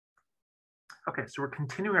Okay, so we're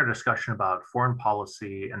continuing our discussion about foreign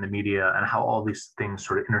policy and the media and how all these things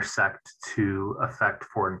sort of intersect to affect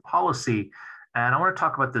foreign policy. And I want to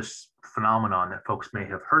talk about this phenomenon that folks may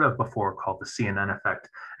have heard of before called the CNN effect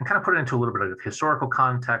and kind of put it into a little bit of historical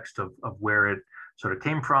context of where it sort of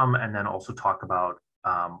came from, and then also talk about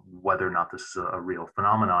whether or not this is a real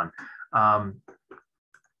phenomenon. Um,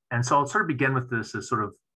 and so I'll sort of begin with this as sort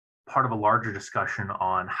of part of a larger discussion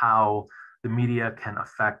on how the media can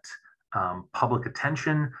affect public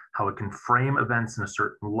attention, how it can frame events in a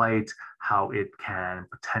certain light, how it can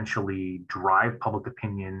potentially drive public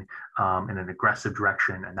opinion in an aggressive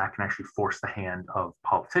direction, and that can actually force the hand of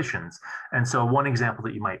politicians. And so, one example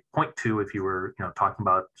that you might point to, if you were, talking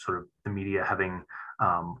about sort of the media having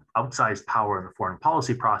outsized power in the foreign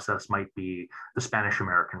policy process, might be the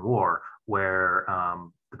Spanish-American War, where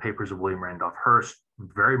the papers of William Randolph Hearst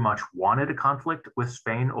very much wanted a conflict with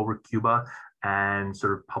Spain over Cuba and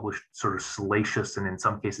sort of published sort of salacious and in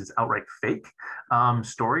some cases outright fake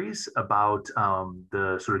stories about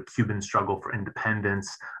the sort of Cuban struggle for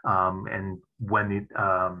independence and when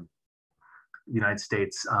the United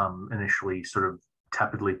States initially sort of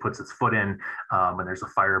tepidly puts its foot in and there's a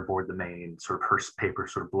fire aboard the main, sort of Hearst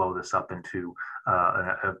papers sort of blow this up into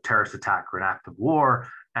a terrorist attack or an act of war.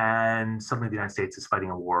 And suddenly the United States is fighting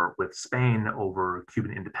a war with Spain over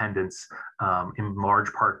Cuban independence, in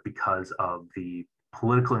large part because of the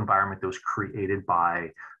political environment that was created by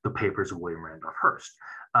the papers of William Randolph Hearst.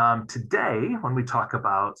 Today, when we talk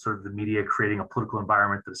about sort of the media creating a political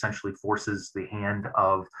environment that essentially forces the hand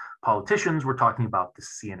of politicians, we're talking about the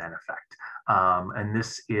CNN effect. And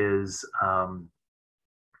this is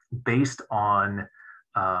based on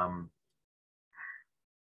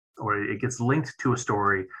or it gets linked to a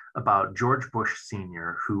story about George Bush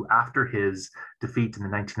Sr., who, after his defeat in the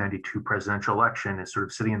 1992 presidential election, is sort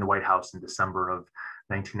of sitting in the White House in December of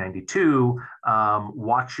 1992,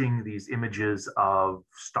 watching these images of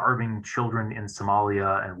starving children in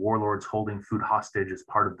Somalia and warlords holding food hostage as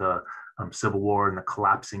part of the civil war and the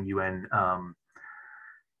collapsing UN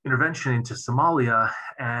intervention into Somalia,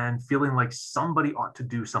 and feeling like somebody ought to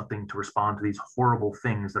do something to respond to these horrible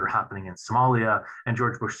things that are happening in Somalia. And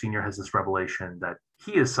George Bush Sr. has this revelation that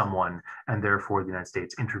he is someone, and therefore the United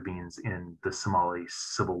States intervenes in the Somali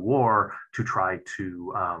civil war to try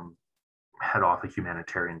to head off a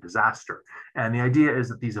humanitarian disaster. And the idea is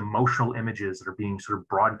that these emotional images that are being sort of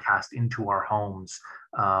broadcast into our homes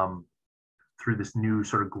through this new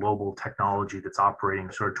sort of global technology that's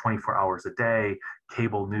operating sort of 24 hours a day,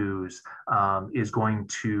 cable news, is going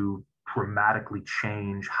to dramatically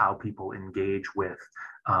change how people engage with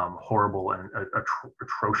horrible and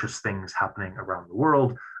atrocious things happening around the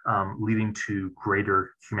world, leading to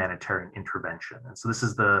greater humanitarian intervention. And so this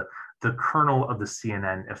is the kernel of the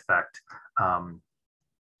CNN effect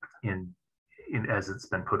in as it's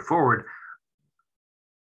been put forward.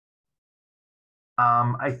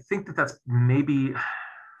 I think that that's maybe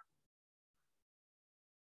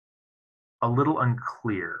a little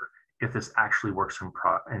unclear if this actually works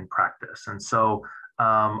in practice. And so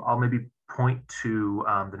I'll maybe point to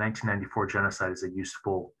the 1994 genocide as a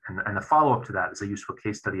useful, and the follow-up to that is a useful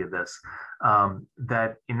case study of this,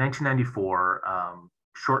 that in 1994,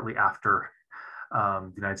 shortly after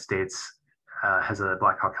the United States has a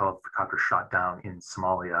Black Hawk helicopter shot down in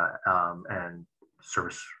Somalia and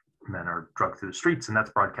servicemen are drugged through the streets, and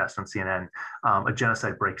that's broadcast on CNN. A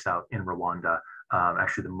genocide breaks out in Rwanda,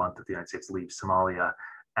 actually the month that the United States leaves Somalia.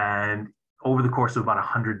 And over the course of about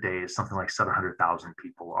 100 days, something like 700,000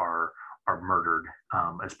 people are murdered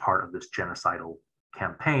as part of this genocidal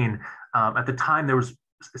campaign. At the time, there was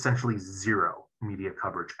essentially zero media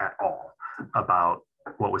coverage at all about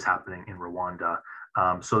what was happening in Rwanda,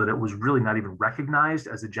 so that it was really not even recognized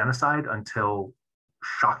as a genocide until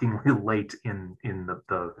shockingly late in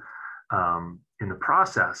the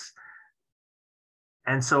process.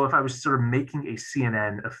 And so if I was sort of making a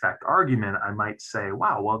CNN effect argument, I might say,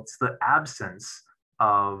 wow, well, it's the absence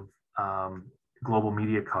of global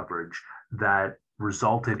media coverage that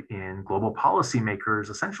resulted in global policymakers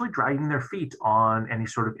essentially dragging their feet on any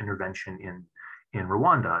sort of intervention in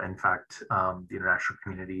Rwanda. In fact, the international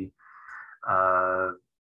community,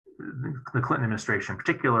 the Clinton administration in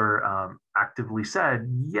particular, actively said,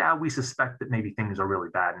 yeah, we suspect that maybe things are really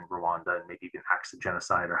bad in Rwanda and maybe even acts of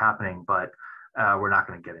genocide are happening, but we're not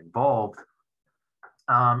going to get involved.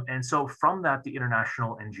 And so from that, the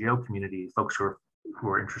international NGO community, folks who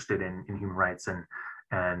are interested in human rights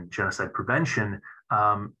and genocide prevention,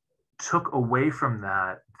 took away from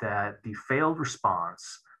that the failed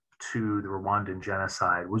response to the Rwandan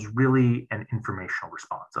genocide was really an informational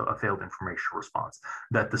response, a failed informational response,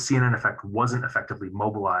 that the CNN effect wasn't effectively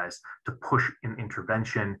mobilized to push an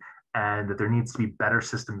intervention, and that there needs to be better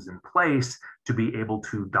systems in place to be able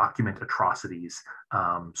to document atrocities,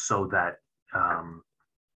 so that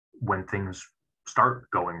when things start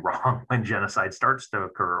going wrong, when genocide starts to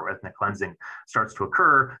occur or ethnic cleansing starts to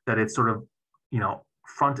occur, that it's sort of,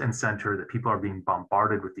 front and center, that people are being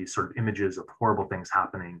bombarded with these sort of images of horrible things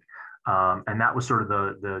happening. And that was sort of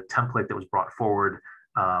the template that was brought forward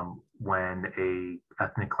when a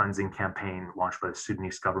ethnic cleansing campaign launched by the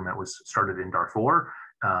Sudanese government was started in Darfur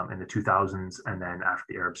in the 2000s, and then after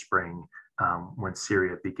the Arab Spring, when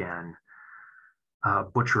Syria began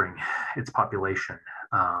butchering its population,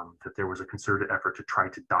 that there was a concerted effort to try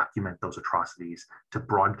to document those atrocities, to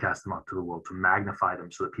broadcast them out to the world, to magnify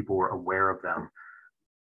them so that people were aware of them.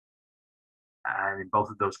 And in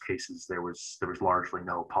both of those cases, there was largely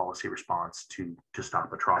no policy response to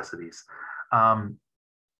stop atrocities. And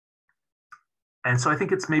so I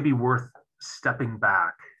think it's maybe worth stepping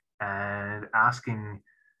back and asking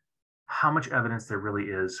how much evidence there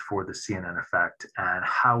really is for the CNN effect, and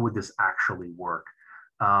how would this actually work?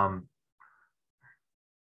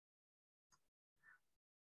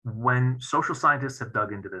 When social scientists have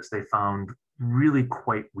dug into this, they found really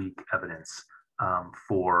quite weak evidence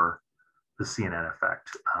for the CNN effect.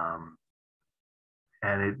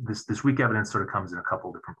 And this weak evidence sort of comes in a couple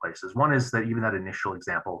of different places. One is that even that initial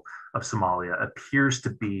example of Somalia appears to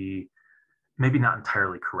be maybe not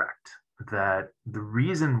entirely correct, that the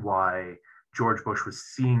reason why George Bush was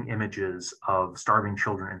seeing images of starving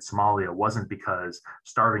children in Somalia wasn't because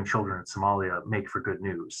starving children in Somalia make for good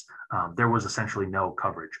news. There was essentially no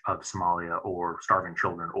coverage of Somalia or starving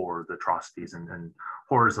children or the atrocities and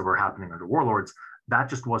horrors that were happening under warlords. That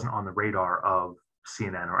just wasn't on the radar of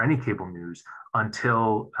CNN or any cable news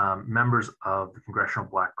until members of the Congressional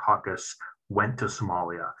Black Caucus went to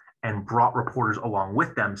Somalia and brought reporters along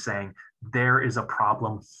with them saying, there is a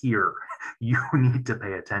problem here. You need to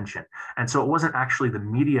pay attention. And so it wasn't actually the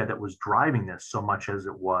media that was driving this so much as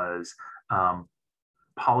it was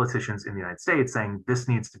politicians in the United States saying this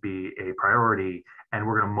needs to be a priority, and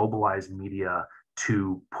we're going to mobilize media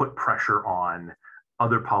to put pressure on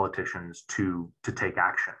other politicians to take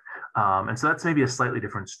action. And so that's maybe a slightly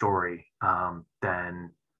different story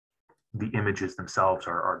than the images themselves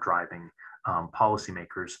are driving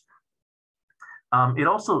policymakers. It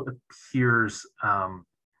also appears,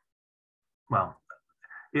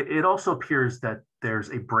 it also appears that there's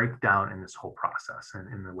a breakdown in this whole process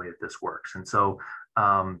and in the way that this works. And so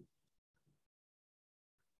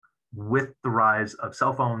with the rise of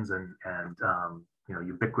cell phones and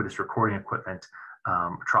ubiquitous recording equipment,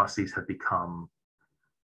 atrocities have become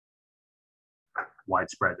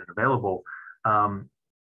widespread and available.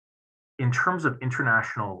 In terms of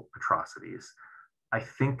international atrocities, I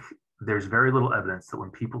think there's very little evidence that when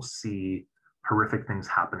people see horrific things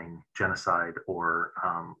happening, genocide or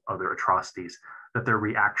other atrocities, that their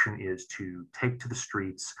reaction is to take to the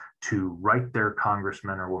streets, to write their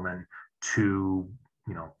congressman or woman, to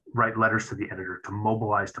write letters to the editor, to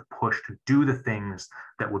mobilize, to push, to do the things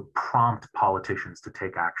that would prompt politicians to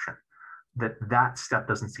take action. That step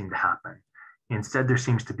doesn't seem to happen. Instead, there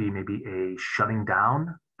seems to be maybe a shutting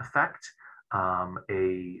down effect,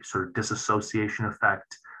 a sort of disassociation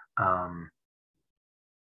effect, a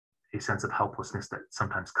sense of helplessness that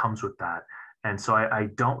sometimes comes with that. And so I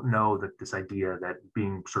don't know that this idea that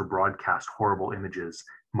being sort of broadcast horrible images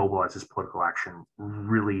mobilizes political action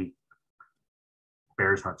really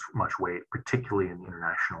bears much weight, particularly in the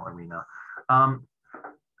international arena.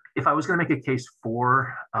 If I was going to make a case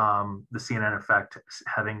for the CNN effect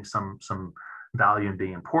having some value and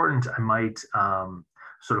being important, I might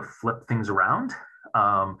sort of flip things around.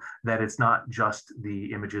 That it's not just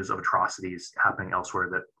the images of atrocities happening elsewhere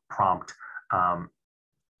that prompt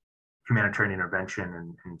humanitarian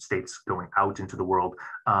intervention and states going out into the world.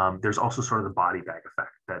 There's also sort of the body bag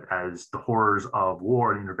effect, that as the horrors of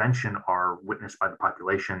war and intervention are witnessed by the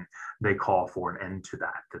population, they call for an end to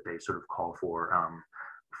that they sort of call for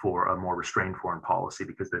a more restrained foreign policy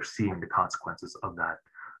because they're seeing the consequences of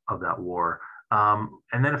that war.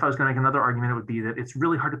 And then if I was going to make another argument, it would be that it's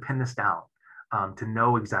really hard to pin this down, to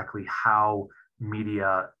know exactly how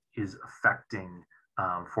media is affecting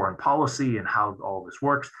foreign policy and how all this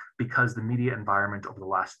works, because the media environment over the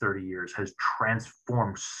last 30 years has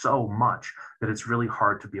transformed so much that it's really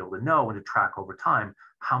hard to be able to know and to track over time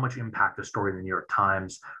how much impact a story in the New York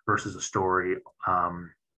Times versus a story on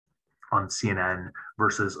CNN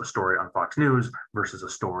versus a story on Fox News versus a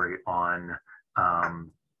story on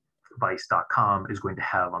Vice.com is going to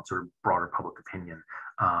have on sort of broader public opinion.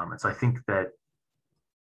 And so I think that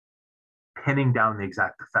pinning down the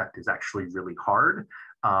exact effect is actually really hard.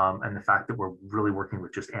 And the fact that we're really working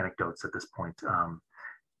with just anecdotes at this point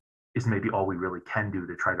is maybe all we really can do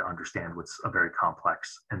to try to understand what's a very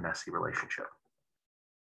complex and messy relationship.